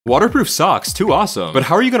Waterproof socks, too awesome. But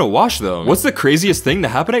how are you gonna wash them? What's the craziest thing to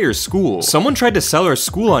happen at your school? Someone tried to sell our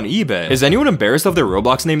school on eBay. Is anyone embarrassed of their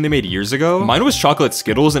Roblox name they made years ago? Mine was chocolate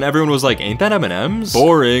Skittles and everyone was like, ain't that M&Ms?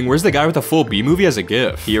 Boring, where's the guy with the full B movie as a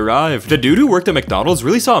gif? He arrived. The dude who worked at McDonald's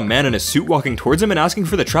really saw a man in a suit walking towards him and asking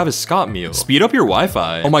for the Travis Scott meal. Speed up your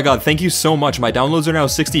Wi-Fi. Oh my god, thank you so much. My downloads are now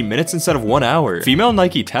 60 minutes instead of 1 hour. Female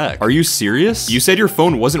Nike tech. Are you serious? You said your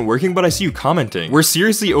phone wasn't working, but I see you commenting. We're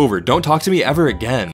seriously over. Don't talk to me ever again.